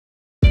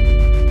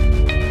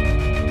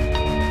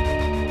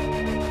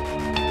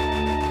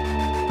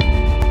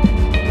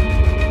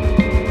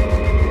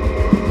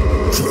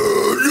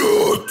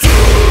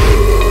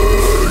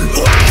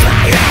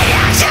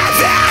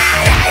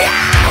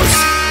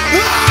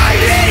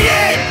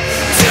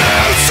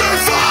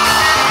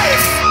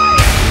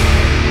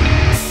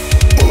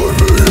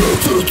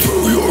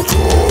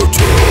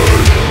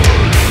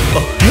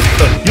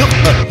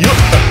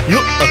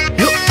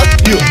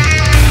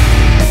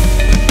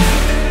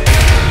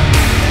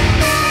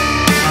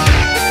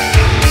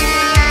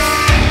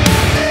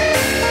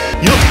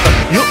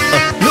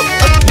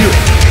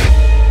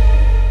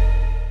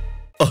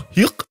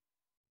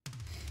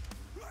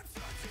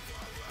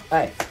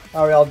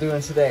y'all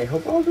doing today?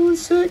 Hope all doing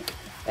sick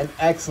and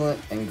excellent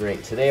and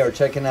great. Today we're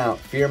checking out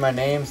Fear My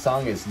Name.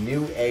 Song is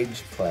New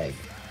Age Plague.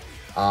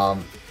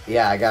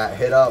 Yeah, I got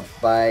hit up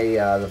by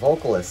the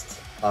vocalist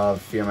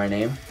of Fear My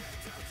Name.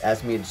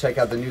 Asked me to check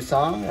out the new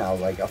song, and I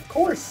was like, of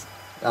course.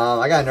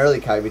 I got an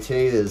early copy.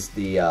 Today is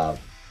the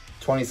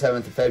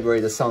 27th of February.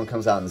 This song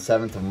comes out on the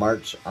 7th of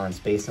March on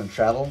Space and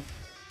Travel.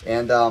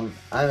 And I'm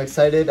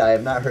excited. I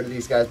have not heard of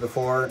these guys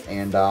before.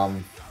 And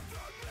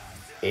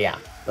yeah,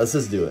 let's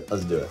just do it.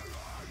 Let's do it.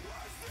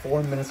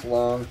 4 minutes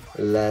long.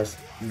 Let's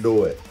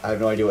do it. I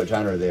have no idea what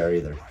genre they are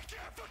either.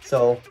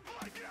 So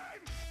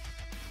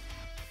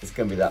it's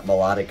going to be that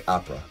melodic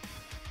opera.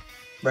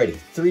 Ready?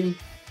 3,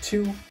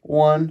 2,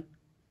 1,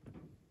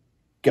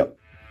 go.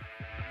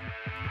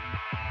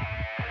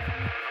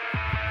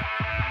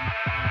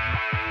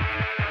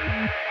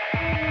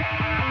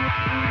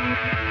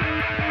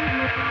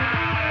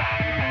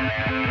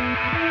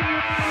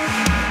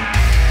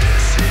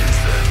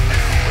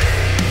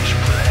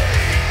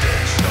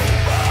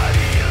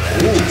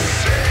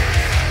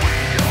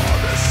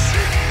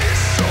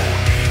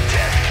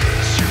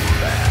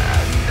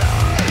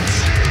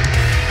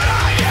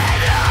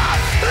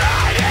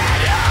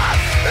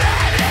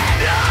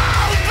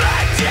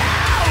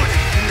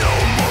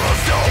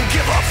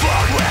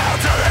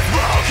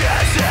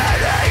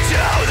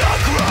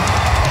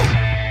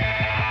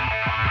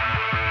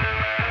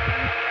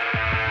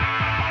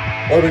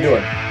 What are we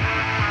doing?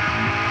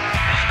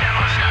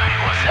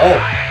 Oh,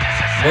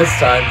 this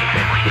time.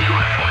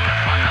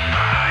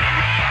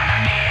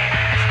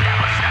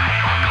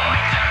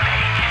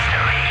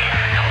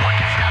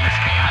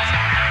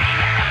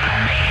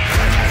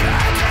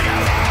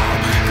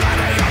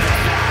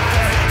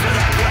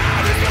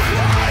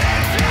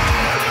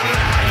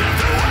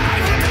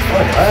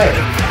 All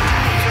right.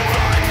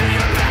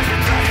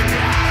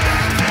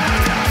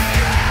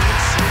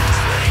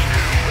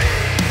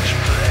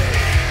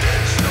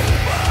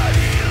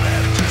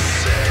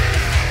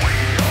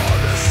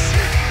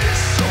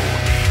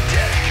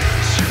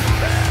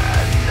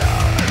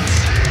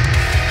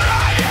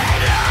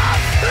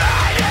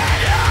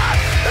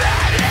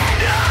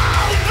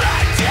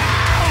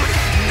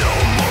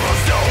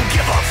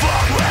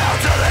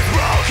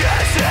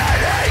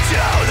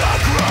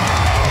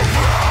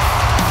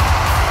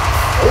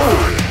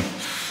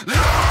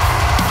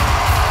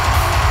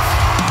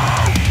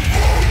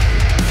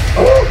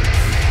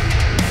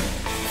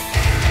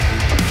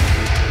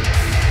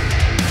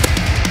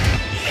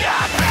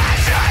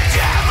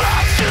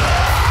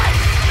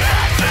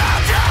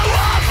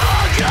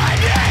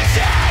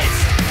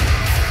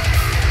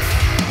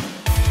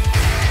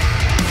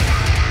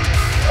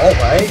 All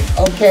right,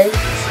 okay.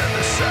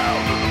 The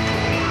sound of the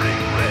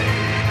pouring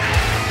rain,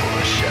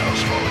 or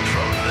shells falling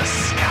from the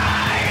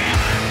sky,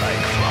 like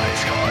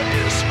flies caught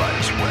in a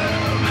spider's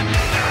web.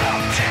 They're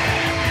all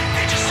dead,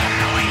 they just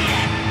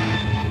annoying.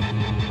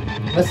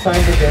 Let's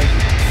find it again.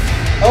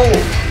 Oh!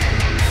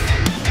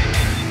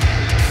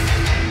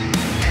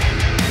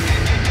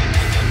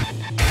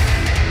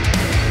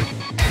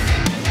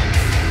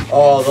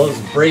 Oh, those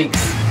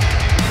breaks.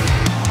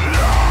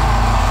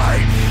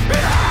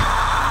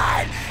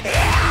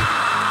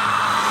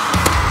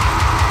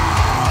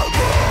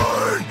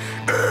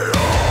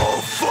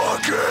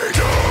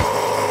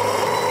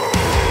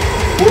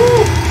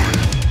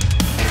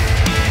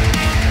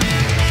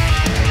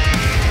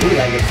 Ooh,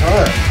 that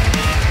guitar.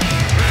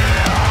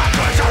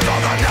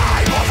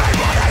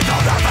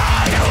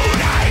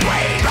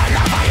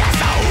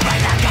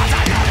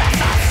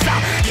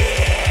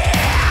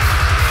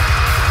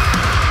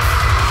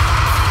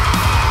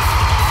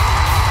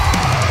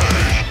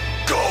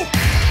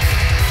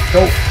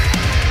 Go.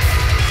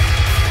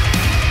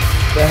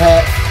 The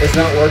hat is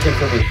not working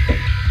for me.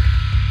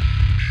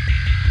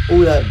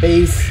 Ooh, that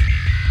bass.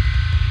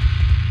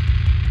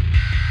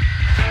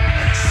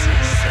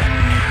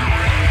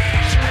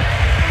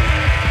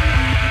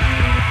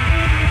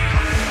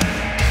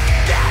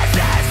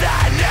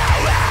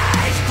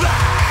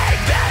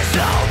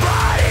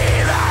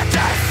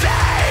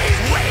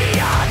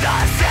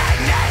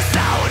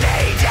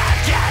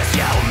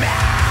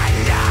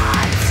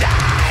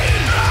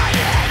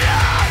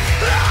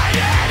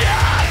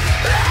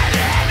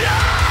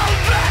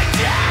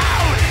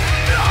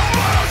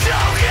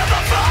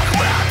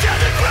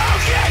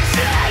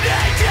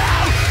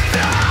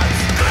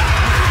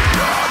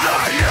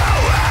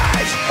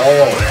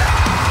 Oh.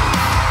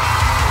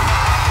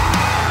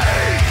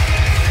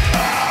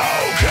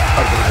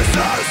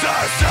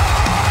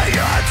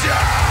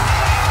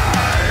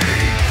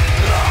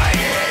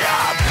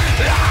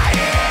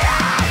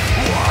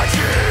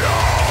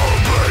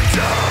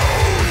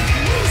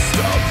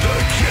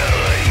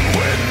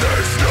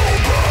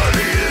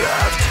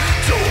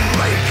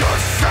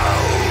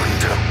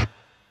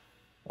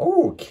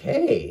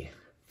 Okay.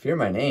 Fear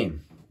My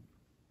Name.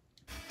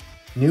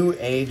 New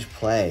Age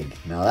Plague.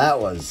 Now that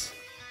was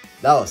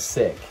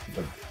sick.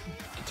 The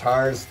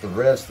guitars, the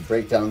riffs, the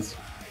breakdowns,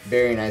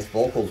 very nice.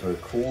 Vocals were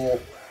cool.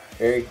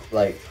 Very,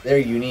 like, they're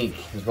unique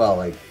as well.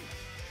 Like,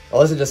 it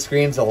wasn't just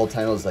screams the whole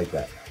time, it was like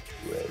that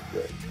With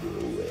the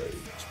New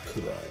Age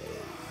Plague.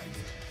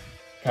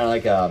 Kind of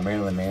like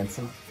Marilyn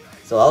Manson.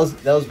 So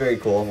that was very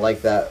cool.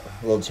 Like that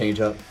little change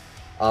up.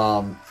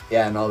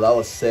 Yeah, no, that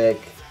was sick.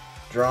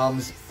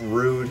 Drums,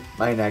 rude.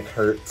 My neck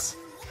hurts.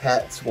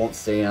 Hats won't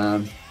stay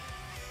on.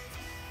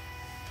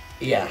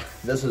 Yeah,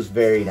 this was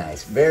very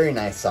nice. Very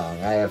nice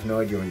song. I have no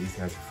idea where these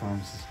guys are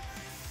from.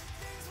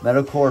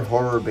 Metalcore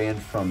horror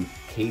band from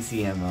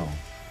KCMO.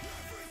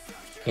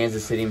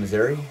 Kansas City,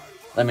 Missouri?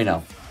 Let me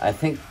know. I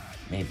think,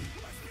 maybe.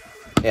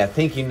 Yeah,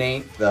 thank you,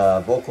 Nate,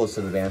 the vocalist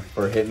of the band,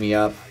 for hitting me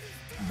up.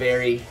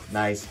 Very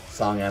nice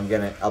song. I'm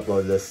going to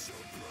upload this,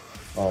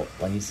 well,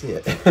 when you see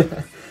it.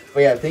 But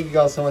yeah, thank you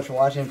guys so much for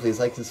watching. Please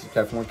like and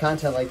subscribe for more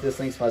content like this.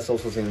 Links to my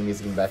socials and the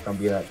music in the background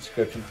will be in that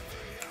description.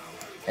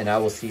 And I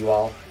will see you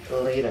all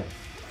later.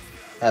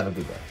 Have a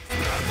good day.